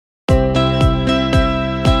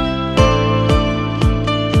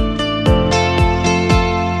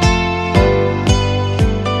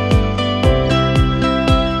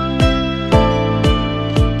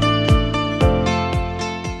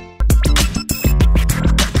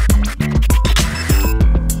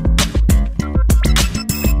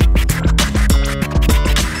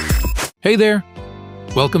Hey there!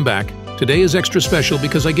 Welcome back. Today is extra special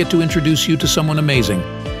because I get to introduce you to someone amazing,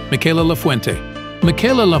 Mikaela Lafuente.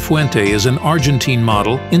 Mikaela Lafuente is an Argentine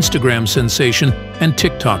model, Instagram sensation, and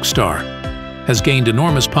TikTok star. Has gained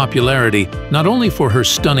enormous popularity not only for her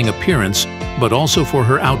stunning appearance, but also for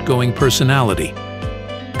her outgoing personality.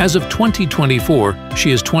 As of 2024,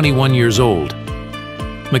 she is 21 years old.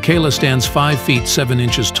 Mikaela stands 5 feet 7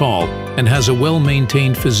 inches tall and has a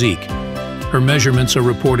well-maintained physique. Her measurements are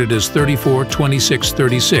reported as 34, 26,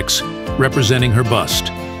 36, representing her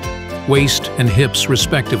bust, waist, and hips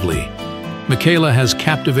respectively. Mikaela has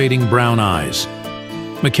captivating brown eyes.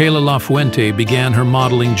 Mikaela Lafuente began her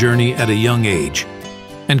modeling journey at a young age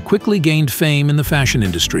and quickly gained fame in the fashion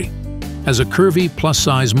industry. As a curvy,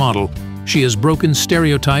 plus-size model, she has broken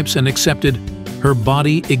stereotypes and accepted her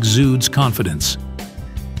body exudes confidence.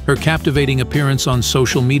 Her captivating appearance on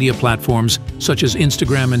social media platforms such as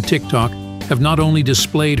Instagram and TikTok have not only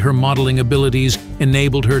displayed her modeling abilities,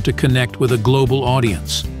 enabled her to connect with a global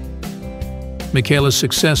audience. Mikaela's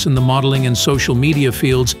success in the modeling and social media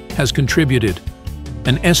fields has contributed.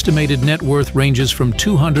 An estimated net worth ranges from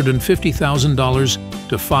 $250,000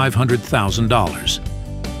 to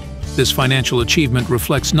 $500,000. This financial achievement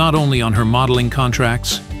reflects not only on her modeling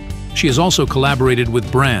contracts, she has also collaborated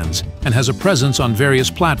with brands and has a presence on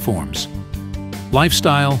various platforms,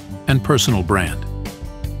 lifestyle and personal brand.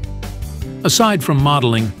 Aside from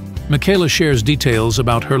modeling, Mikaela shares details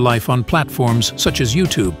about her life on platforms such as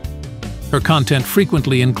YouTube. Her content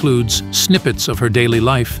frequently includes snippets of her daily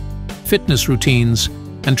life, fitness routines,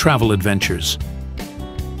 and travel adventures.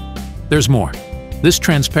 There's more. This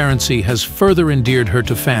transparency has further endeared her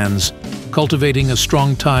to fans, cultivating a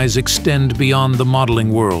strong ties extend beyond the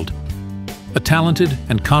modeling world. A talented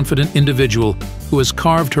and confident individual who has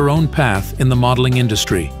carved her own path in the modeling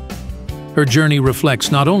industry. Her journey reflects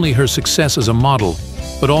not only her success as a model,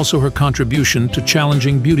 but also her contribution to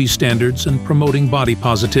challenging beauty standards and promoting body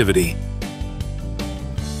positivity.